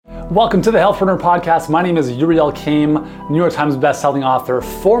Welcome to the Healthpreneur podcast. My name is Uriel Kame, New York Times bestselling author,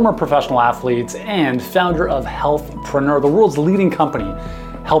 former professional athlete, and founder of Healthpreneur, the world's leading company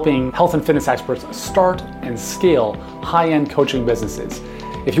helping health and fitness experts start and scale high-end coaching businesses.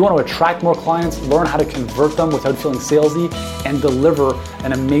 If you want to attract more clients, learn how to convert them without feeling salesy, and deliver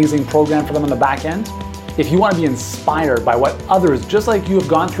an amazing program for them on the back end, if you want to be inspired by what others just like you have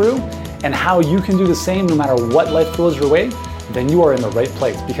gone through and how you can do the same no matter what life throws your way, then you are in the right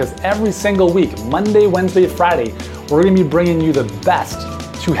place, because every single week, Monday, Wednesday, Friday, we're going to be bringing you the best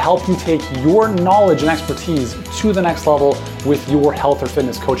to help you take your knowledge and expertise to the next level with your health or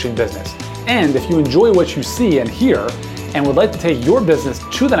fitness coaching business. And if you enjoy what you see and hear and would like to take your business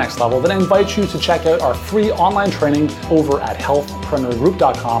to the next level, then I invite you to check out our free online training over at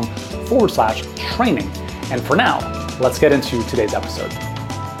healthpreneurgroup.com/training. And for now, let's get into today's episode.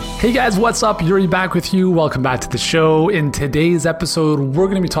 Hey guys, what's up? Yuri back with you. Welcome back to the show. In today's episode, we're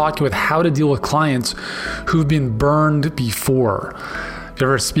going to be talking with how to deal with clients who've been burned before. If you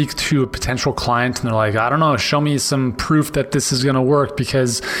ever speak to a potential client and they're like, I don't know, show me some proof that this is going to work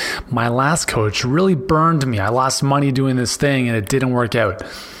because my last coach really burned me. I lost money doing this thing and it didn't work out.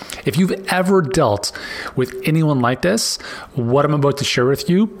 If you've ever dealt with anyone like this, what I'm about to share with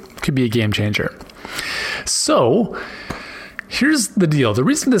you could be a game changer. So, here's the deal. The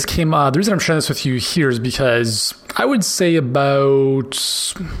reason this came the reason I'm sharing this with you here is because I would say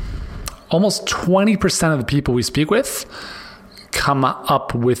about almost 20% of the people we speak with come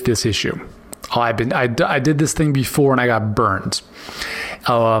up with this issue. I did this thing before and I got burned.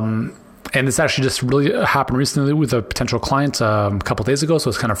 And this actually just really happened recently with a potential client a couple of days ago, so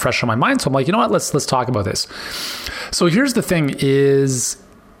it's kind of fresh on my mind. So I'm like, you know what? Let's talk about this. So here's the thing: is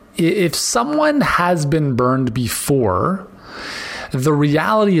if someone has been burned before, the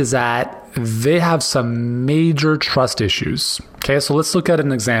reality is that they have some major trust issues. Okay, so let's look at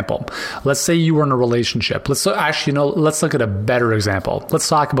an example. Let's say you were in a relationship. Let's look at a better example. Let's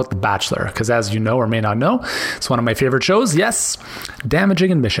talk about The Bachelor, because as you know or may not know, it's one of my favorite shows. Yes,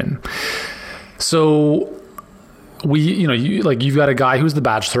 damaging admission. So you've got a guy who's the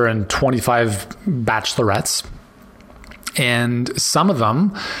bachelor and 25 bachelorettes, and some of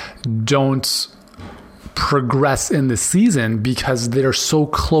them don't progress in the season because they're so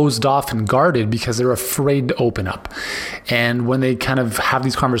closed off and guarded because they're afraid to open up. And when they kind of have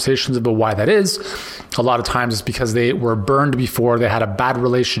these conversations about why that is, a lot of times it's because they were burned before, they had a bad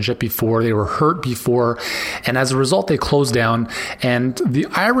relationship before, they were hurt before, and as a result, they close down. And the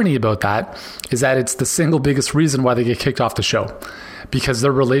irony about that is that it's the single biggest reason why they get kicked off the show, because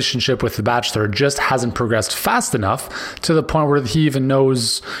their relationship with the bachelor just hasn't progressed fast enough to the point where he even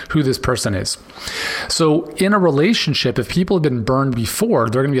knows who this person is. So in a relationship, if people have been burned before,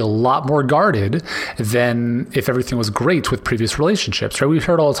 they're going to be a lot more guarded than if everything was great with previous relationships, right? We've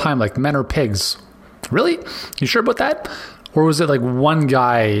heard all the time, like, men are pigs. Really? You sure about that? Or was it like one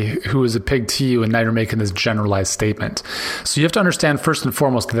guy who was a pig to you and now you're making this generalized statement? So you have to understand first and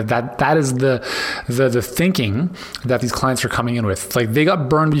foremost that is the thinking that these clients are coming in with. Like, they got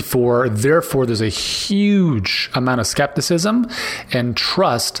burned before, therefore there's a huge amount of skepticism and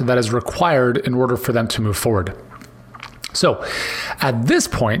trust that is required in order for them to move forward. So at this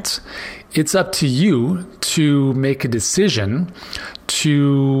point, it's up to you to make a decision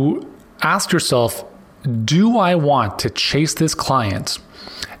to ask yourself, do I want to chase this client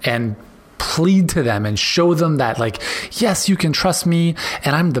and plead to them and show them that, like, yes, you can trust me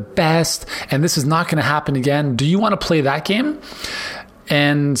and I'm the best and this is not going to happen again? Do you want to play that game?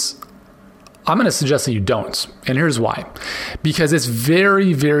 And I'm going to suggest that you don't. And here's why. Because it's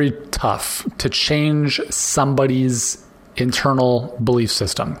very, very tough to change somebody's internal belief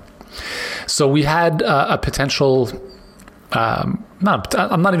system. So we had a potential I'm not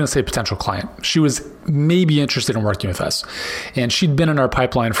even going to say potential client. She was maybe interested in working with us, and she'd been in our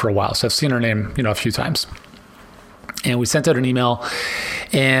pipeline for a while. So I've seen her name, a few times. And we sent out an email,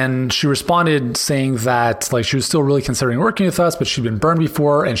 and she responded saying that, like, she was still really considering working with us, but she'd been burned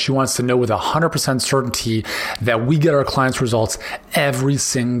before, and she wants to know with 100% certainty that we get our clients' results every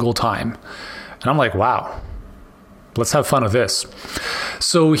single time. And I'm like, wow, let's have fun with this.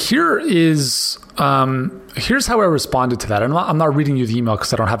 So here's how I responded to that. I'm not reading you the email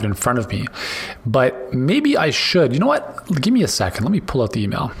because I don't have it in front of me, but maybe I should. You know what? Give me a second. Let me pull out the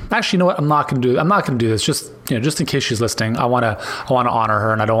email. Actually, you know what? I'm not going to do this. Just in case she's listening, I want to honor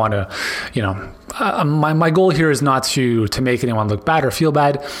her, and I don't want to, my goal here is not to make anyone look bad or feel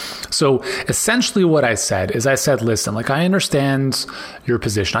bad. So essentially what I said, listen, like, I understand your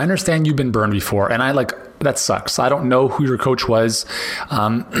position. I understand you've been burned before, and that sucks. I don't know who your coach was,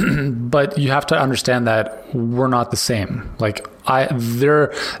 but you have to understand that we're not the same. Like,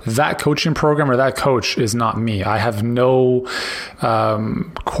 that coaching program or that coach is not me. I have no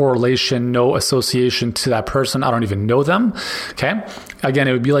correlation, no association to that person. I don't even know them. Okay. Again,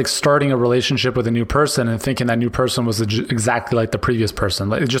 it would be like starting a relationship with a new person and thinking that new person was exactly like the previous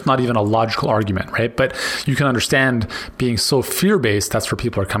person. It's just not even a logical argument, right? But you can understand being so fear-based, that's where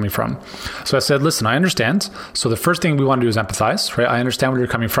people are coming from. So I said, listen, I understand. So the first thing we want to do is empathize, right? I understand where you're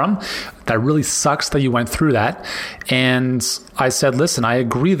coming from. That really sucks that you went through that. And I said, listen, I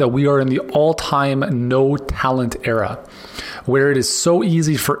agree that we are in the all-time no talent era where it is so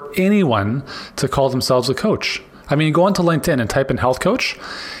easy for anyone to call themselves a coach. I mean, go onto LinkedIn and type in health coach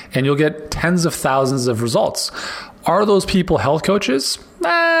and you'll get tens of thousands of results. Are those people health coaches?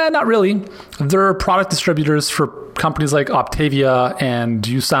 Not really. They're product distributors for companies like Optavia and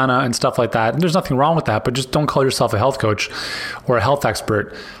USANA and stuff like that. And there's nothing wrong with that, but just don't call yourself a health coach or a health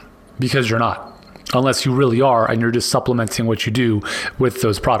expert because you're not, unless you really are and you're just supplementing what you do with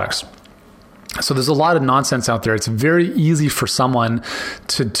those products. So there's a lot of nonsense out there. It's very easy for someone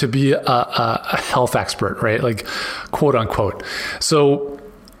to be a health expert, right? Like quote unquote. So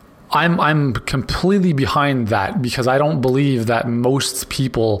I'm completely behind that because I don't believe that most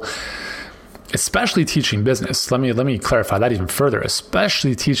people, especially teaching business, let me clarify that even further,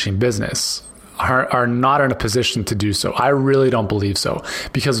 especially teaching business, are not in a position to do so. I really don't believe so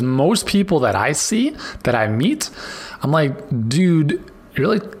because most people that I see, that I meet, I'm like, dude, you're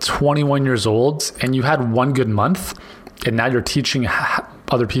like 21 years old and you had one good month and now you're teaching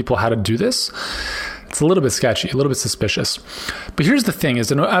other people how to do this. It's a little bit sketchy, a little bit suspicious. But here's the thing is,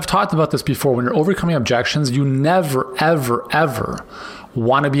 and I've talked about this before, when you're overcoming objections, you never, ever, ever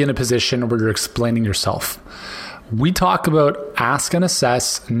want to be in a position where you're explaining yourself. We talk about ask and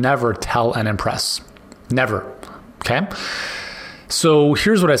assess, never tell and impress. Never. Okay? So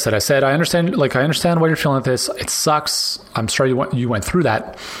here's what I said. I said, I understand why you're feeling like this. It sucks. I'm sorry you went through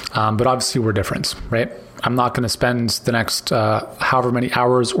that. But obviously we're different, right? I'm not going to spend the next however many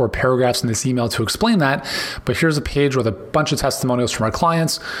hours or paragraphs in this email to explain that. But here's a page with a bunch of testimonials from our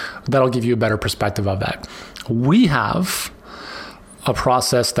clients that'll give you a better perspective of that. We have a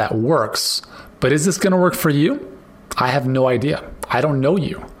process that works, but is this going to work for you? I have no idea. I don't know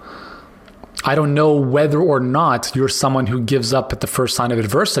you. I don't know whether or not you're someone who gives up at the first sign of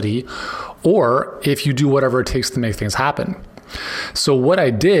adversity or if you do whatever it takes to make things happen. So what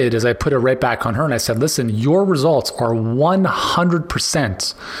I did is I put it right back on her and I said, listen, your results are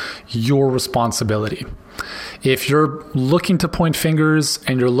 100% your responsibility. If you're looking to point fingers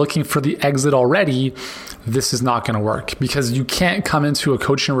and you're looking for the exit already, this is not going to work because you can't come into a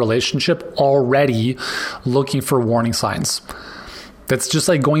coaching relationship already looking for warning signs. That's just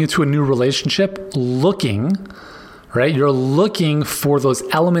like going into a new relationship looking, right? You're looking for those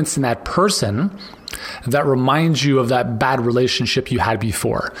elements in that person that remind you of that bad relationship you had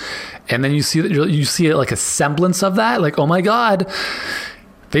before. And then you see it like a semblance of that, like, oh my God,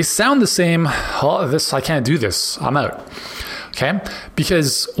 they sound the same. Oh, I can't do this. I'm out. Okay?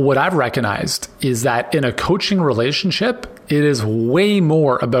 Because what I've recognized is that in a coaching relationship, it is way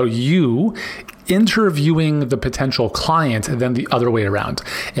more about you interviewing the potential client than the other way around.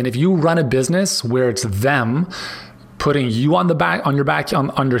 And if you run a business where it's them putting you on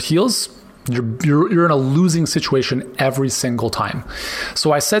your heels, you're in a losing situation every single time.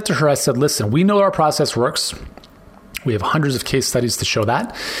 So I said to her, listen, we know our process works. We have hundreds of case studies to show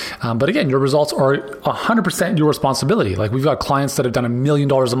that. But again, your results are 100% your responsibility. Like we've got clients that have done $1 million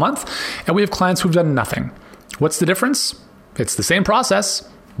a month and we have clients who've done nothing. What's the difference? It's the same process.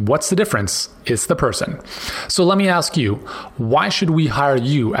 What's the difference? It's the person. So let me ask you, why should we hire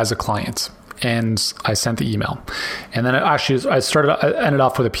you as a client? And I sent the email. And then I ended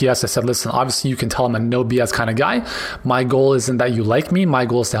off with a PS. I said, listen, obviously you can tell I'm a no BS kind of guy. My goal isn't that you like me. My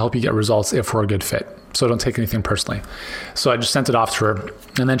goal is to help you get results if we're a good fit. So don't take anything personally. So I just sent it off to her.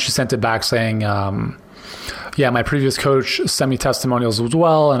 And then she sent it back saying, my previous coach sent me testimonials as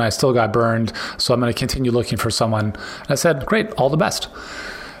well, and I still got burned. So I'm going to continue looking for someone. And I said, great, all the best.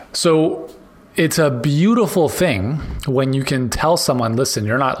 So it's a beautiful thing when you can tell someone, listen,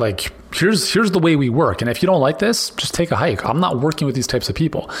 you're not like, here's the way we work. And if you don't like this, just take a hike. I'm not working with these types of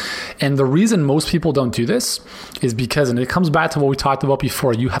people. And the reason most people don't do this is because, and it comes back to what we talked about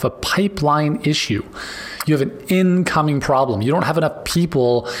before, you have a pipeline issue. You have an incoming problem. You don't have enough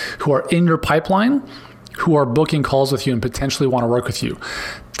people who are in your pipeline who are booking calls with you and potentially want to work with you.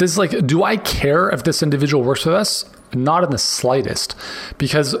 This is like, do I care if this individual works with us? Not in the slightest,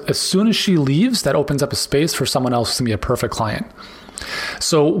 because as soon as she leaves, that opens up a space for someone else to be a perfect client.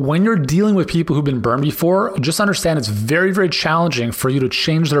 So when you're dealing with people who've been burned before, just understand it's very, very challenging for you to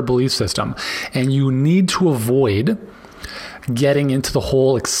change their belief system. And you need to avoid getting into the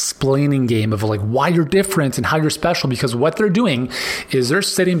whole explaining game of like why you're different and how you're special, because what they're doing is they're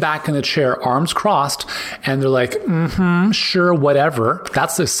sitting back in the chair, arms crossed, and they're like, sure, whatever.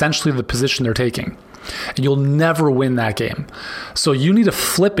 That's essentially the position they're taking. And you'll never win that game. So you need to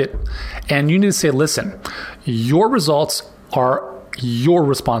flip it and you need to say, listen, your results are your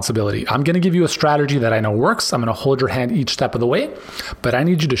responsibility. I'm going to give you a strategy that I know works. I'm going to hold your hand each step of the way, but I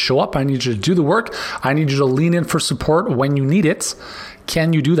need you to show up. I need you to do the work. I need you to lean in for support when you need it.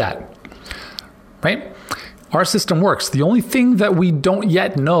 Can you do that? Right? Our system works. The only thing that we don't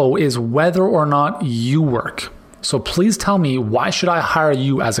yet know is whether or not you work. So please tell me, why should I hire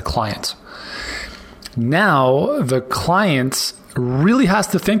you as a client? Now, the client really has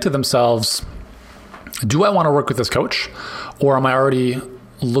to think to themselves, do I want to work with this coach, or am I already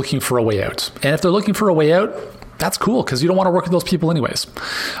looking for a way out? And if they're looking for a way out, that's cool, because you don't want to work with those people anyways.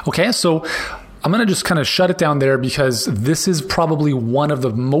 Okay, so I'm going to just kind of shut it down there, because this is probably one of the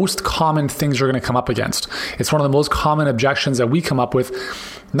most common things you're going to come up against. It's one of the most common objections that we come up with,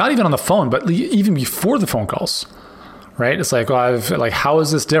 not even on the phone, but even before the phone calls. Right? It's like, how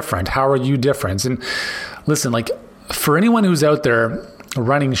is this different? How are you different? And listen, like for anyone who's out there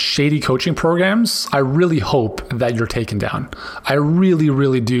running shady coaching programs, I really hope that you're taken down. I really,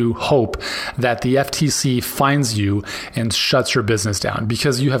 really do hope that the FTC finds you and shuts your business down,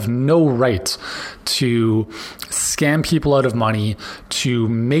 because you have no right to scam people out of money, to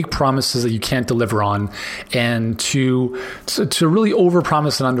make promises that you can't deliver on, and to really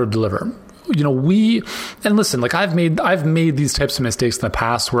overpromise and underdeliver. You know, and listen, like I've made these types of mistakes in the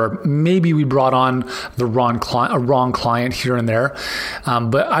past where maybe we brought on the wrong client here and there.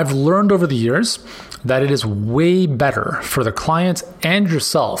 But I've learned over the years that it is way better for the client and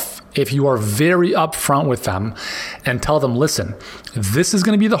yourself if you are very upfront with them and tell them, listen, this is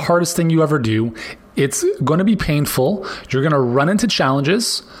going to be the hardest thing you ever do. It's going to be painful. You're going to run into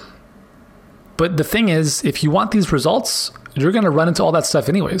challenges. But the thing is, if you want these results, you're going to run into all that stuff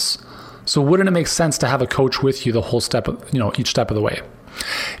anyways. So wouldn't it make sense to have a coach with you the whole step, each step of the way?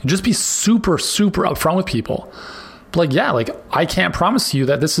 Just be super, super upfront with people. Like, yeah, like I can't promise you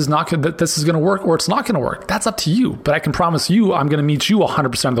that this is going to work or it's not going to work. That's up to you. But I can promise you, I'm going to meet you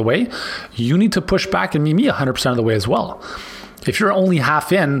 100% of the way. You need to push back and meet me 100% of the way as well. If you're only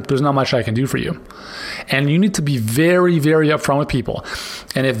half in, there's not much I can do for you. And you need to be very, very upfront with people.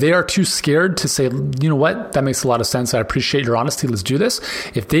 And if they are too scared to say, you know what, that makes a lot of sense. I appreciate your honesty. Let's do this.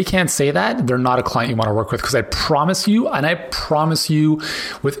 If they can't say that, they're not a client you want to work with. Because I promise you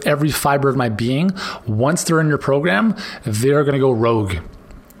with every fiber of my being, once they're in your program, they're going to go rogue.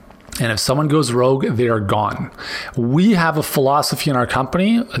 And if someone goes rogue, they are gone. We have a philosophy in our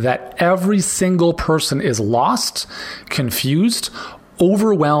company that every single person is lost, confused,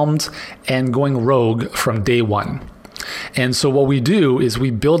 overwhelmed, and going rogue from day one. And so what we do is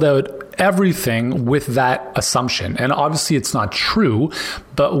we build out everything with that assumption. And obviously it's not true,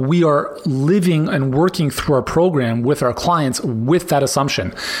 but we are living and working through our program with our clients with that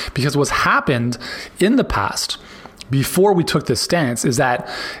assumption. Because what's happened in the past, before we took this stance, is that,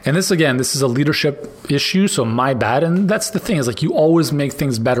 and this is a leadership issue, so my bad. And that's the thing, is like you always make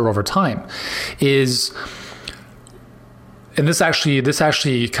things better over time. And this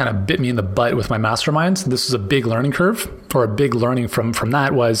actually kind of bit me in the butt with my masterminds. This is a big learning curve, or a big learning from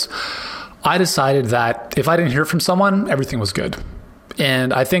that was, I decided that if I didn't hear from someone, everything was good.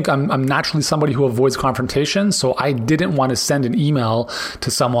 And I think I'm naturally somebody who avoids confrontation. So I didn't want to send an email to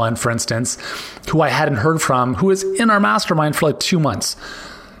someone, for instance, who I hadn't heard from, who is in our mastermind for like 2 months.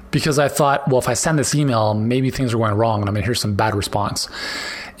 Because I thought, well, if I send this email, maybe things are going wrong and I'm going to hear some bad response.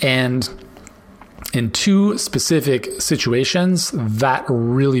 And in 2 specific situations, that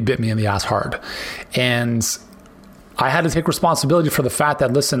really bit me in the ass hard. And I had to take responsibility for the fact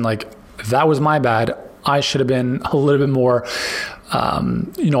that, listen, like that was my bad. I should have been a little bit more,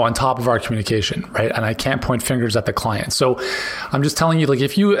 on top of our communication, right? And I can't point fingers at the client. So I'm just telling you, like,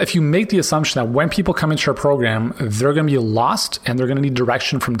 if you make the assumption that when people come into your program, they're going to be lost and they're going to need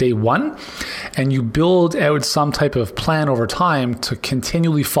direction from day one, and you build out some type of plan over time to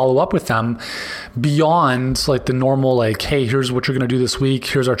continually follow up with them beyond like the normal, like, hey, here's what you're going to do this week,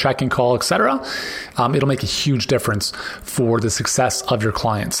 here's our check-in call, etc. It'll make a huge difference for the success of your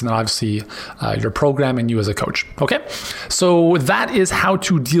clients, and then obviously your program and you as a coach. Okay, so that is how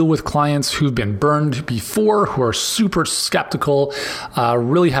to deal with clients who've been burned before, who are super skeptical,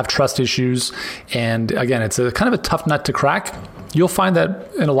 really have trust issues. And again, it's a kind of a tough nut to crack. You'll find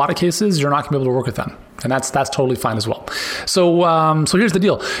that in a lot of cases, you're not going to be able to work with them. And that's totally fine as well. So here's the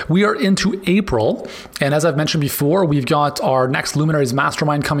deal. We are into April. And as I've mentioned before, we've got our next Luminaries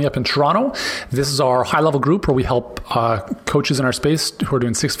Mastermind coming up in Toronto. This is our high-level group where we help coaches in our space who are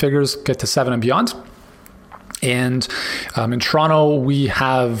doing 6 figures get to 7 and beyond. And in Toronto, we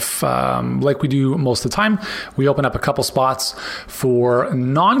have, like we do most of the time, we open up a couple spots for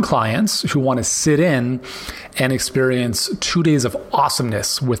non-clients who want to sit in and experience 2 days of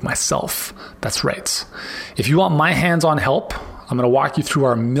awesomeness with myself. That's right. If you want my hands-on help, I'm going to walk you through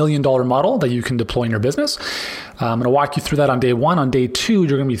our $1 million model that you can deploy in your business. I'm going to walk you through that on day 1. On day 2,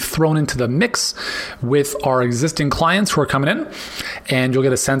 you're going to be thrown into the mix with our existing clients who are coming in, and you'll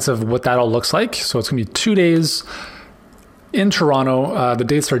get a sense of what that all looks like. So it's going to be 2 days in Toronto. The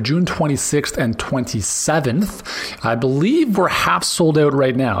dates are June 26th and 27th. I believe we're half sold out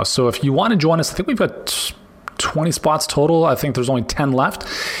right now. So if you want to join us, I think we've got 20 spots total. I think there's only 10 left.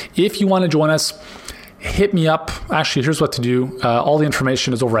 If you want to join us, hit me up. Actually, here's what to do. All the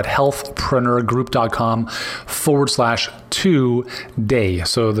information is over at healthpreneurgroup.com/2day.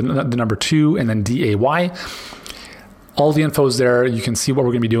 So the number 2 and then DAY. All the info is there. You can see what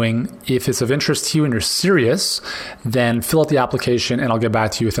we're going to be doing. If it's of interest to you and you're serious, then fill out the application and I'll get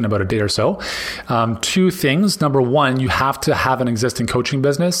back to you within about a day or so. 2 things. Number 1, you have to have an existing coaching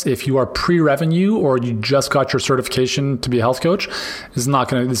business. If you are pre-revenue or you just got your certification to be a health coach, this is not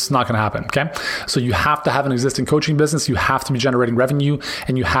going to happen. Okay. So you have to have an existing coaching business. You have to be generating revenue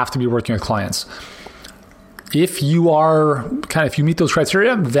and you have to be working with clients. If you meet those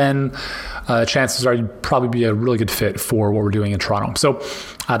criteria, then chances are you'd probably be a really good fit for what we're doing in Toronto. So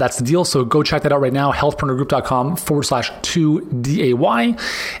that's the deal. So go check that out right now, healthpreneurgroup.com/2DAY,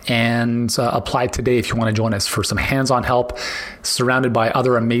 and apply today if you want to join us for some hands-on help, surrounded by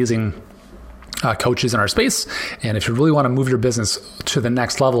other amazing coaches in our space. And if you really want to move your business to the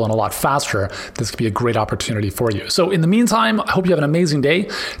next level and a lot faster, this could be a great opportunity for you. So in the meantime, I hope you have an amazing day.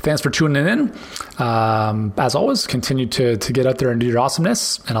 Thanks for tuning in. As always, continue to get out there and do your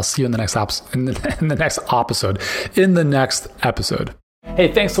awesomeness. And I'll see you in the next episode.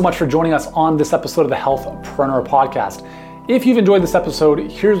 Hey, thanks so much for joining us on this episode of the Healthpreneur podcast. If you've enjoyed this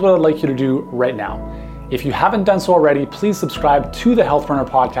episode, here's what I'd like you to do right now. If you haven't done so already, please subscribe to the Healthpreneur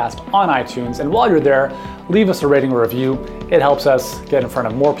podcast on iTunes. And while you're there, leave us a rating or review. It helps us get in front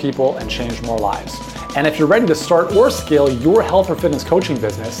of more people and change more lives. And if you're ready to start or scale your health or fitness coaching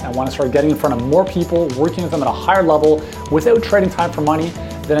business and want to start getting in front of more people, working with them at a higher level without trading time for money,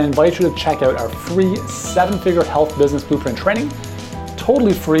 then I invite you to check out our free 7-figure health business blueprint training,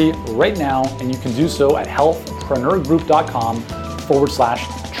 totally free right now. And you can do so at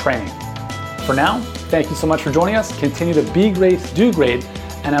healthpreneurgroup.com/training. For now, thank you so much for joining us. Continue to be great, do great,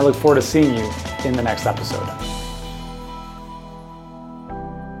 and I look forward to seeing you in the next episode.